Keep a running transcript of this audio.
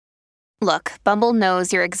Look, Bumble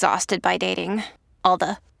knows you're exhausted by dating. All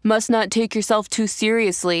the, must not take yourself too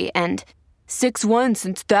seriously, and 6'1"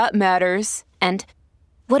 since that matters. And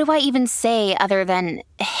what do I even say other than,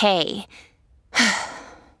 hey?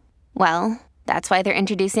 Well, that's why they're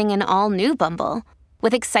introducing an all-new Bumble,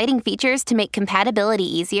 with exciting features to make compatibility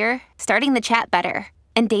easier, starting the chat better,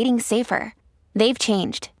 and dating safer. They've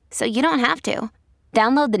changed, so you don't have to.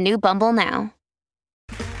 Download the new Bumble now.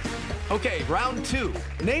 Okay, round two.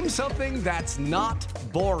 Name something that's not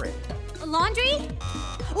boring. A laundry?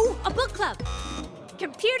 Ooh, a book club.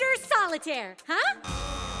 Computer solitaire, huh?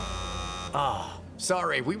 Ah,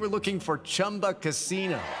 sorry, we were looking for Chumba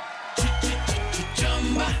Casino.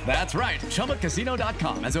 That's right,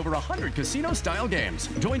 ChumbaCasino.com has over 100 casino-style games.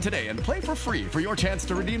 Join today and play for free for your chance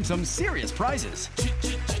to redeem some serious prizes.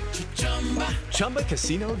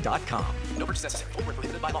 ChumbaCasino.com. No purchase necessary. Void where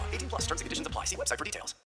prohibited by law. 18+. Terms and conditions apply. See website for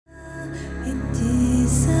details.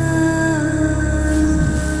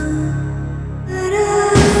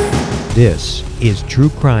 This is True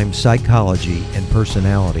Crime Psychology and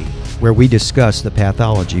Personality, where we discuss the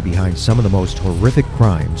pathology behind some of the most horrific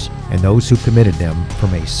crimes and those who committed them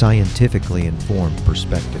from a scientifically informed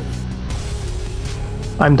perspective.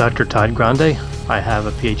 I'm Dr. Todd Grande. I have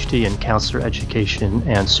a PhD in counselor education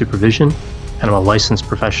and supervision, and I'm a licensed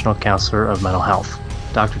professional counselor of mental health.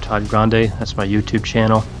 Dr. Todd Grande, that's my YouTube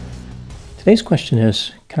channel. Today's question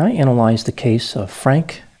is, can I analyze the case of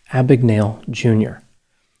Frank Abagnale Jr.?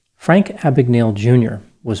 Frank Abagnale Jr.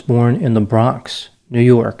 was born in the Bronx, New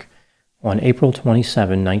York, on April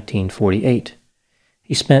 27, 1948.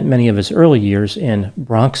 He spent many of his early years in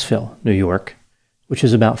Bronxville, New York, which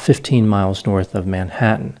is about 15 miles north of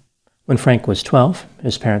Manhattan. When Frank was 12,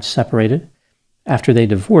 his parents separated. After they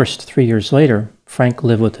divorced 3 years later, Frank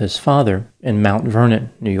lived with his father in Mount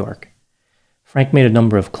Vernon, New York. Frank made a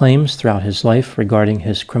number of claims throughout his life regarding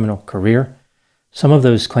his criminal career. Some of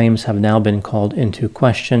those claims have now been called into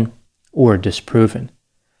question or disproven.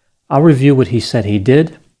 I'll review what he said he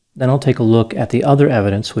did, then I'll take a look at the other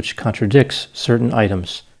evidence which contradicts certain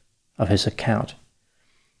items of his account.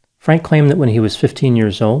 Frank claimed that when he was 15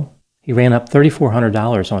 years old, he ran up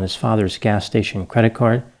 $3,400 on his father's gas station credit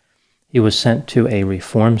card. He was sent to a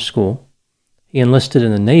reform school. He enlisted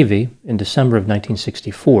in the Navy in December of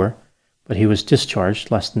 1964, but he was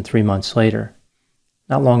discharged less than 3 months later.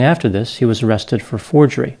 Not long after this, he was arrested for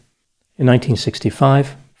forgery. In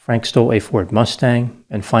 1965, Frank stole a Ford Mustang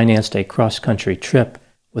and financed a cross-country trip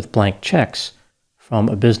with blank checks from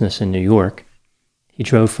a business in New York. He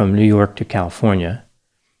drove from New York to California.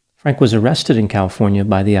 Frank was arrested in California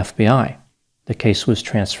by the FBI. The case was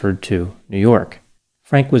transferred to New York.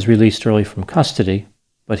 Frank was released early from custody,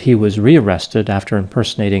 but he was rearrested after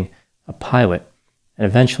impersonating a pilot and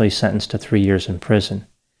eventually sentenced to 3 years in prison.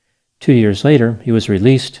 2 years later, he was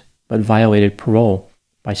released, but violated parole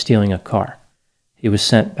by stealing a car. He was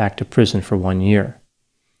sent back to prison for 1 year.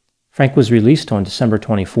 Frank was released on December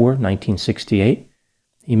 24, 1968.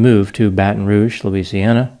 He moved to Baton Rouge,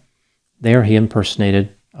 Louisiana. There he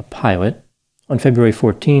impersonated a pilot. On February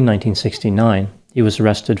 14, 1969, he was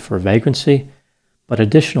arrested for vagrancy, but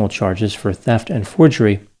additional charges for theft and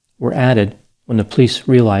forgery were added when the police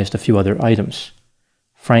realized a few other items.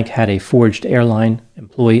 Frank had a forged airline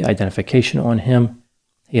employee identification on him.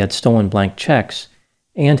 He had stolen blank checks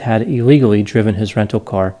and had illegally driven his rental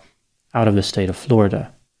car out of the state of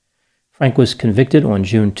Florida. Frank was convicted on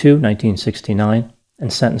June 2, 1969,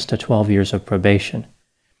 and sentenced to 12 years of probation.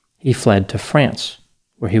 He fled to France,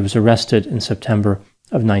 where he was arrested in September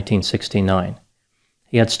of 1969.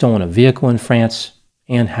 He had stolen a vehicle in France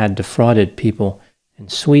and had defrauded people in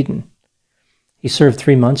Sweden. He served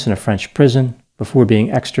 3 months in a French prison before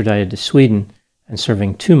being extradited to Sweden and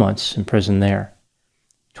serving 2 months in prison there.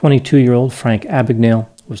 22-year-old Frank Abagnale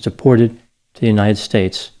was deported to the United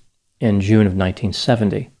States in June of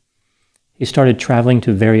 1970. He started traveling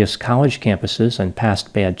to various college campuses and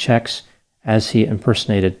passed bad checks as he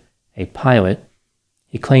impersonated a pilot.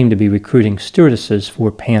 He claimed to be recruiting stewardesses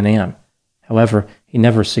for Pan Am. However, he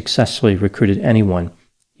never successfully recruited anyone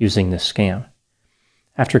using this scam.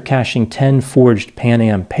 After cashing 10 forged Pan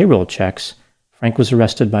Am payroll checks, Frank was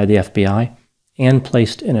arrested by the FBI and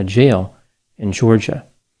placed in a jail in Georgia.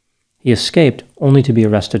 He escaped only to be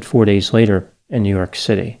arrested 4 days later in New York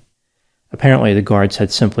City. Apparently, the guards had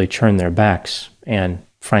simply turned their backs, and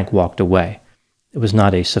Frank walked away. It was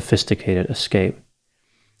not a sophisticated escape.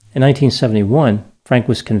 In 1971, Frank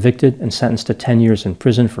was convicted and sentenced to 10 years in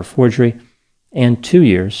prison for forgery and 2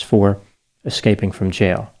 years for escaping from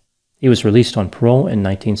jail. He was released on parole in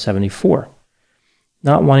 1974.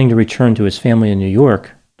 Not wanting to return to his family in New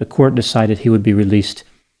York, the court decided he would be released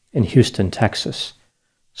in Houston, Texas.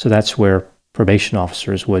 so that's where probation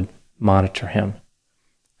officers would monitor him.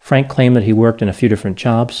 Frank claimed that he worked in a few different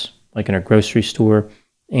jobs, like in a grocery store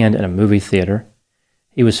and in a movie theater.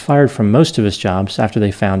 He was fired from most of his jobs after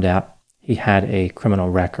they found out he had a criminal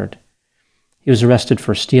record. He was arrested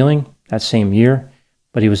for stealing that same year,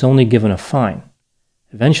 but he was only given a fine.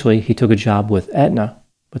 Eventually, he took a job with Aetna,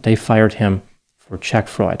 but they fired him for check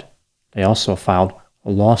fraud. They also filed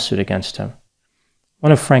a lawsuit against him.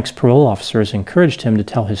 One of Frank's parole officers encouraged him to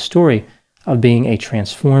tell his story of being a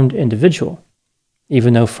transformed individual,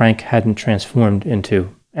 even though Frank hadn't transformed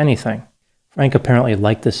into anything. Frank apparently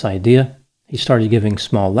liked this idea. He started giving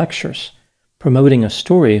small lectures, promoting a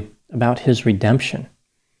story about his redemption.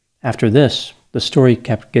 After this, the story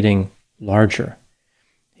kept getting larger.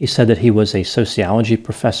 He said that he was a sociology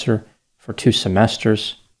professor for 2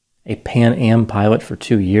 semesters, a Pan Am pilot for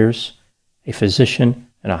 2 years, a physician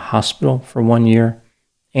in a hospital for 1 year,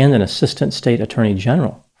 and an assistant state attorney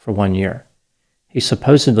general for 1 year. He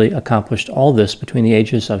supposedly accomplished all this between the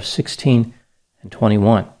ages of 16 and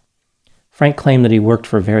 21. Frank claimed that he worked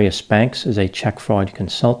for various banks as a check fraud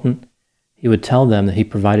consultant. He would tell them that he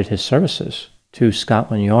provided his services to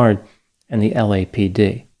Scotland Yard and the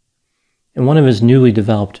LAPD. In one of his newly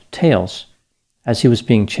developed tales, as he was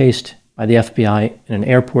being chased by the FBI in an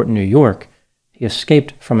airport in New York, he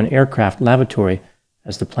escaped from an aircraft lavatory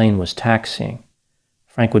as the plane was taxiing.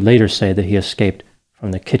 Frank would later say that he escaped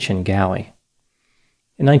from the kitchen galley.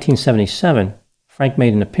 In 1977, Frank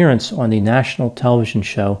made an appearance on the national television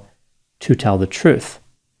show To Tell the Truth.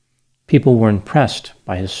 People were impressed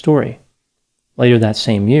by his story. Later that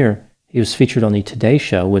same year, he was featured on the Today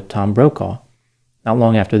Show with Tom Brokaw. Not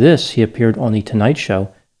long after this, he appeared on The Tonight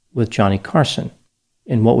Show with Johnny Carson,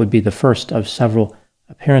 in what would be the first of several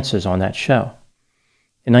appearances on that show.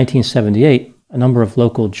 In 1978, a number of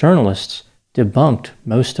local journalists debunked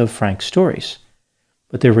most of Frank's stories,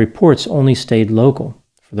 but their reports only stayed local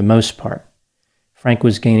for the most part. Frank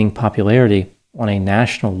was gaining popularity on a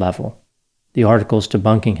national level. The articles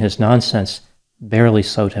debunking his nonsense barely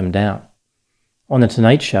slowed him down. On The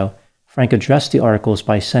Tonight Show, Frank addressed the articles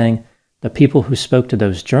by saying the people who spoke to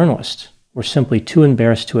those journalists were simply too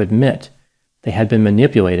embarrassed to admit they had been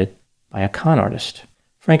manipulated by a con artist.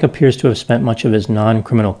 Frank appears to have spent much of his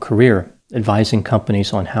non-criminal career advising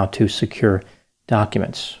companies on how to secure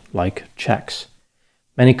documents, like checks.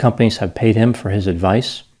 Many companies have paid him for his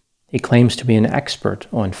advice. He claims to be an expert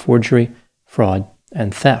on forgery, fraud,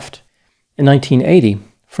 and theft. In 1980,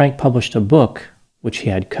 Frank published a book, which he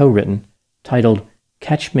had co-written, titled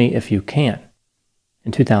Catch Me If You Can.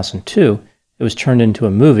 In 2002, it was turned into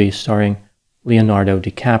a movie starring Leonardo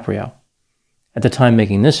DiCaprio. At the time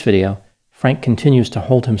making this video, Frank continues to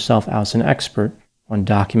hold himself out as an expert on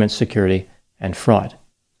document security and fraud.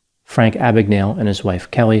 Frank Abagnale and his wife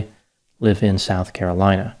Kelly live in South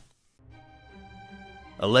Carolina.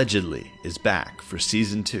 Allegedly is back for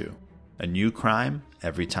Season 2, a new crime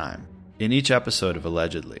every time. In each episode of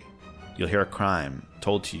Allegedly, you'll hear a crime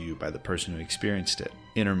told to you by the person who experienced it,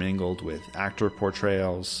 intermingled with actor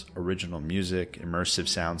portrayals, original music, immersive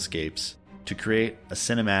soundscapes, to create a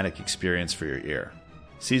cinematic experience for your ear.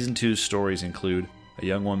 Season 2's stories include a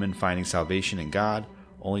young woman finding salvation in God,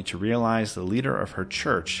 only to realize the leader of her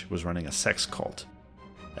church was running a sex cult.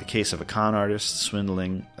 A case of a con artist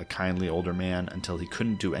swindling a kindly older man until he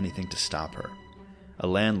couldn't do anything to stop her. A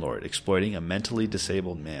landlord exploiting a mentally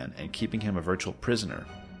disabled man and keeping him a virtual prisoner.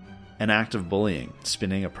 An act of bullying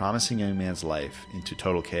spinning a promising young man's life into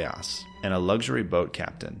total chaos. And a luxury boat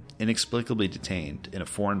captain inexplicably detained in a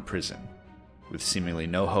foreign prison with seemingly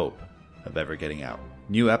no hope of ever getting out.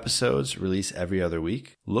 New episodes release every other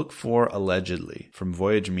week. Look for Allegedly from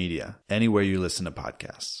Voyage Media anywhere you listen to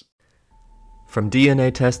podcasts. From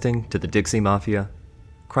DNA testing to the Dixie Mafia,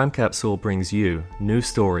 Crime Capsule brings you new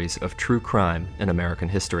stories of true crime in American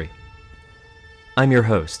history. I'm your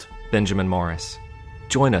host, Benjamin Morris.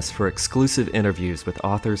 Join us for exclusive interviews with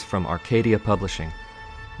authors from Arcadia Publishing,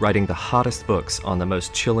 writing the hottest books on the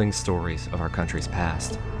most chilling stories of our country's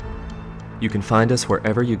past. You can find us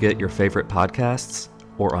wherever you get your favorite podcasts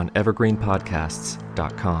or on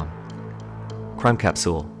evergreenpodcasts.com. Crime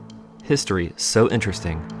Capsule. History so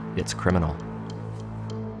interesting, it's criminal.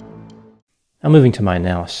 Now moving to my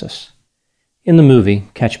analysis. In the movie,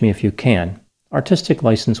 Catch Me If You Can, artistic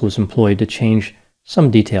license was employed to change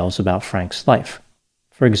some details about Frank's life.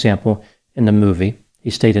 For example, in the movie,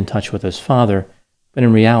 he stayed in touch with his father, but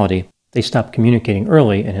in reality, they stopped communicating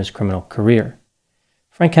early in his criminal career.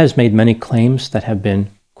 Frank has made many claims that have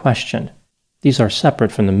been questioned. These are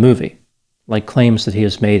separate from the movie, like claims that he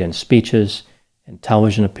has made in speeches, in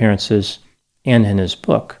television appearances, and in his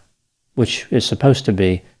book, which is supposed to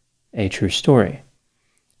be a true story.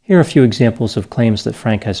 Here are a few examples of claims that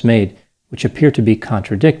Frank has made which appear to be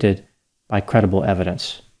contradicted by credible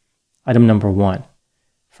evidence. Item number 1.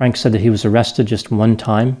 Frank said that he was arrested just one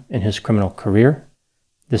time in his criminal career.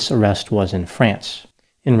 This arrest was in France.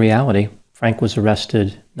 In reality, Frank was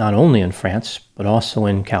arrested not only in France, but also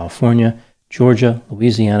in California, Georgia,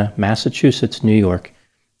 Louisiana, Massachusetts, New York,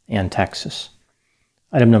 and Texas.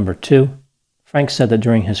 Item number 2. Frank said that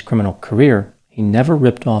during his criminal career, he never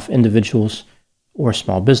ripped off individuals or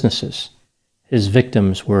small businesses. His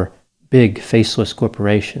victims were big, faceless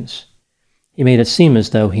corporations. He made it seem as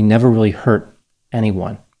though he never really hurt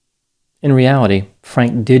anyone. In reality,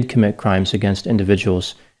 Frank did commit crimes against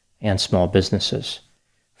individuals and small businesses.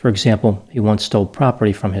 For example, he once stole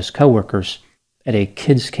property from his coworkers at a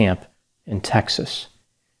kids' camp in Texas.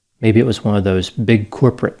 Maybe it was one of those big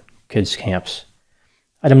corporate kids' camps.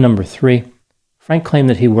 Item number 3. Frank claimed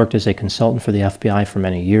that he worked as a consultant for the FBI for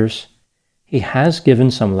many years. He has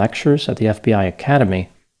given some lectures at the FBI Academy,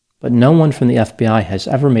 but no one from the FBI has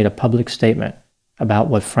ever made a public statement about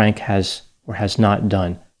what Frank has or has not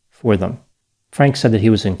done for them. Frank said that he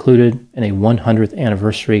was included in a 100th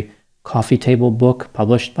anniversary coffee table book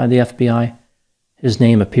published by the FBI. His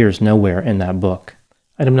name appears nowhere in that book.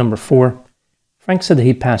 Item number 4. Frank said that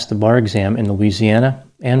he passed the bar exam in Louisiana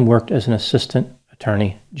and worked as an assistant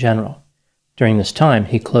attorney general. During this time,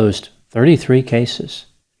 he closed 33 cases.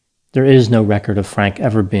 There is no record of Frank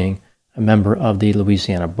ever being a member of the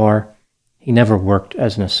Louisiana bar. He never worked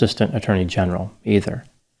as an assistant attorney general either.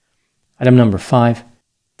 Item number 5.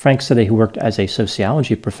 Frank said that he worked as a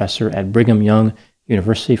sociology professor at Brigham Young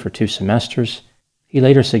University for 2 semesters. He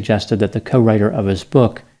later suggested that the co-writer of his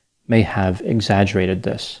book may have exaggerated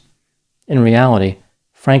this. In reality,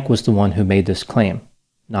 Frank was the one who made this claim,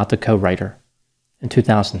 not the co-writer. In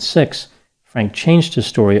 2006, Frank changed his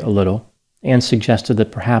story a little and suggested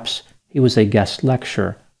that perhaps he was a guest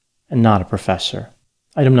lecturer and not a professor.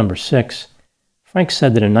 Item number 6. Frank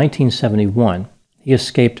said that in 1971, he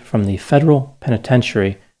escaped from the federal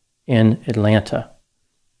penitentiary in Atlanta.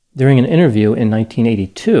 During an interview in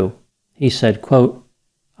 1982, he said, quote,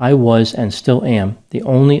 "I was and still am the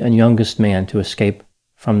only and youngest man to escape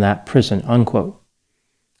from that prison," unquote.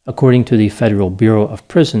 According to the Federal Bureau of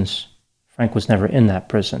Prisons, Frank was never in that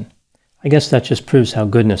prison. I guess that just proves how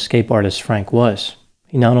good an escape artist Frank was.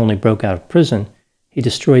 He not only broke out of prison, he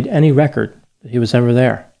destroyed any record that he was ever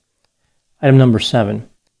there. Item number 7.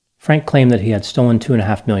 Frank claimed that he had stolen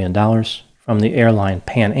 $2.5 million from the airline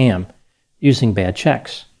Pan Am using bad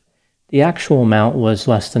checks. The actual amount was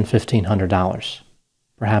less than $1,500.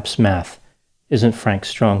 Perhaps math isn't Frank's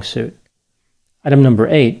strong suit. Item number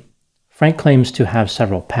 8. Frank claims to have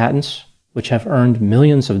several patents, which have earned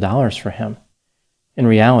millions of dollars for him. In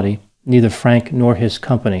reality, neither Frank nor his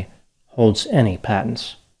company holds any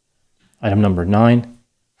patents. Item number 9.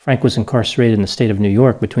 Frank was incarcerated in the state of New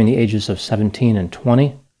York between the ages of 17 and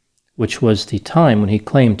 20, which was the time when he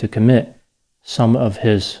claimed to commit some of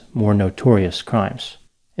his more notorious crimes.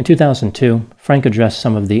 In 2002, Frank addressed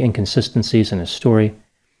some of the inconsistencies in his story.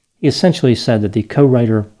 He essentially said that the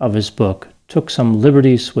co-writer of his book took some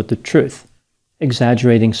liberties with the truth,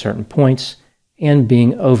 exaggerating certain points and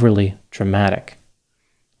being overly dramatic.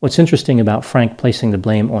 What's interesting about Frank placing the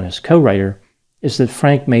blame on his co-writer is that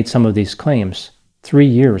Frank made some of these claims 3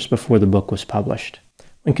 years before the book was published.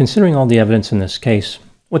 When considering all the evidence in this case,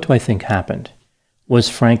 what do I think happened? Was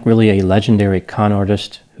Frank really a legendary con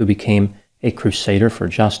artist who became a crusader for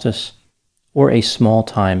justice, or a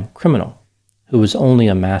small-time criminal who was only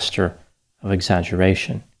a master of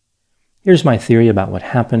exaggeration? Here's my theory about what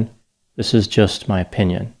happened. This is just my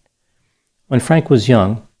opinion. When Frank was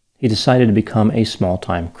young, he decided to become a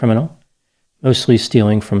small-time criminal, mostly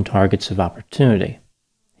stealing from targets of opportunity.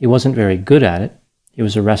 He wasn't very good at it. He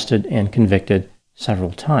was arrested and convicted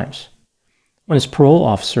several times. When his parole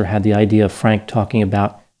officer had the idea of Frank talking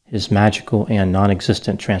about his magical and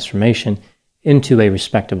non-existent transformation into a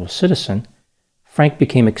respectable citizen, Frank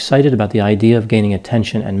became excited about the idea of gaining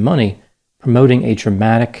attention and money, promoting a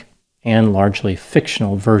dramatic and largely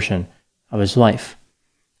fictional version of his life.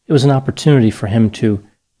 It was an opportunity for him to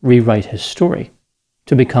rewrite his story,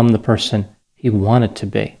 to become the person he wanted to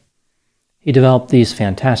be. He developed these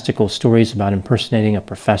fantastical stories about impersonating a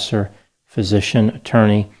professor, physician,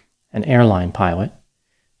 attorney, and airline pilot.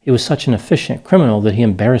 He was such an efficient criminal that he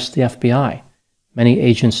embarrassed the FBI. Many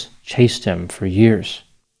agents chased him for years.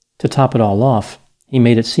 To top it all off, he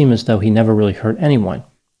made it seem as though he never really hurt anyone.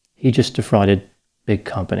 He just defrauded big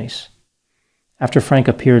companies. After Frank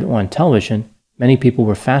appeared on television, many people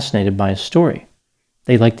were fascinated by his story.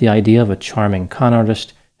 They liked the idea of a charming con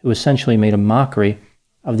artist who essentially made a mockery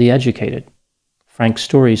of the educated. Frank's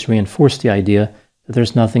stories reinforced the idea that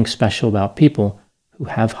there's nothing special about people who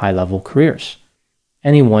have high-level careers.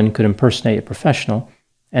 Anyone could impersonate a professional,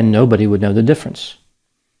 and nobody would know the difference.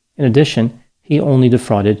 In addition, he only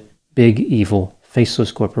defrauded big, evil,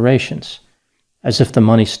 faceless corporations, as if the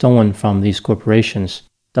money stolen from these corporations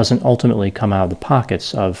doesn't ultimately come out of the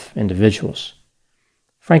pockets of individuals.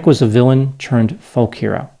 Frank was a villain turned folk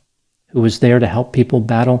hero who was there to help people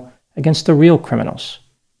battle against the real criminals.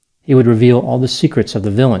 He would reveal all the secrets of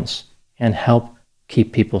the villains and help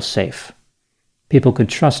keep people safe. People could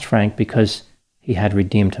trust Frank because he had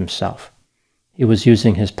redeemed himself. He was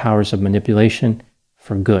using his powers of manipulation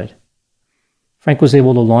for good. Frank was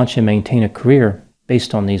able to launch and maintain a career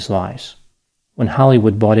based on these lies. When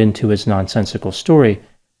Hollywood bought into his nonsensical story,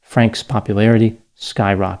 Frank's popularity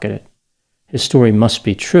skyrocketed. His story must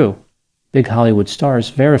be true. Big Hollywood stars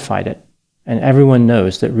verified it, and everyone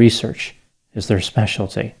knows that research is their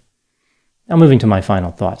specialty. Now moving to my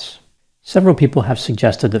final thoughts. Several people have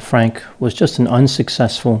suggested that Frank was just an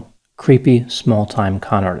unsuccessful, creepy, small-time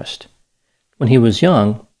con artist. When he was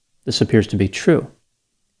young, this appears to be true.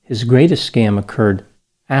 His greatest scam occurred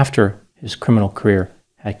after his criminal career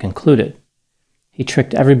had concluded. He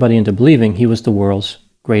tricked everybody into believing he was the world's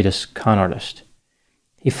greatest con artist.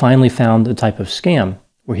 He finally found the type of scam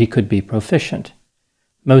where he could be proficient.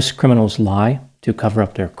 Most criminals lie to cover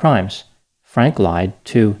up their crimes. Frank lied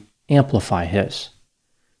to amplify his.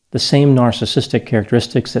 The same narcissistic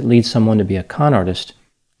characteristics that lead someone to be a con artist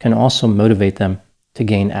can also motivate them to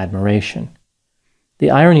gain admiration.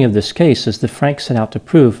 The irony of this case is that Frank set out to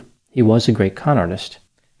prove he was a great con artist.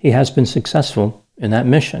 He has been successful in that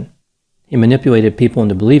mission. He manipulated people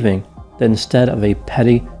into believing that instead of a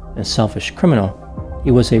petty and selfish criminal,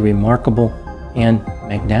 he was a remarkable and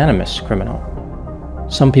magnanimous criminal.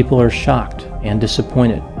 Some people are shocked and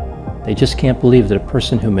disappointed. They just can't believe that a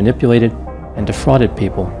person who manipulated and defrauded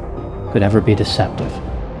people could ever be deceptive.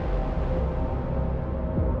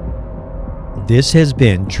 This has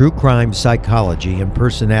been True Crime Psychology and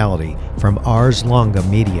Personality from Ars Longa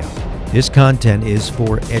Media. This content is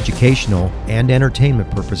for educational and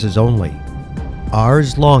entertainment purposes only.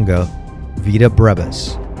 Ars Longa Vita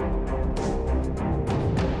Brevis.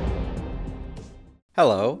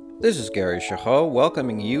 Hello, this is Gary Chahot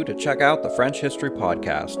welcoming you to check out the French History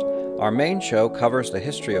Podcast. Our main show covers the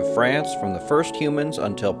history of France from the first humans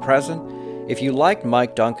until present. If you liked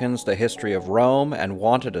Mike Duncan's The History of Rome and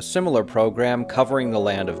wanted a similar program covering the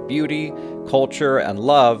land of beauty, culture, and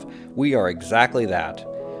love, we are exactly that.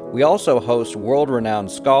 We also host world-renowned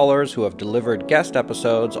scholars who have delivered guest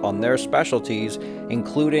episodes on their specialties,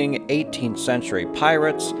 including 18th century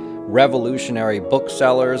pirates, revolutionary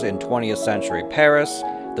booksellers in 20th century Paris,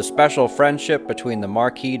 the special friendship between the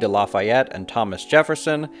Marquis de Lafayette and Thomas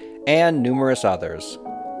Jefferson, and numerous others.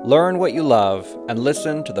 Learn what you love and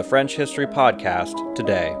listen to the French History Podcast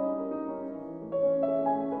today.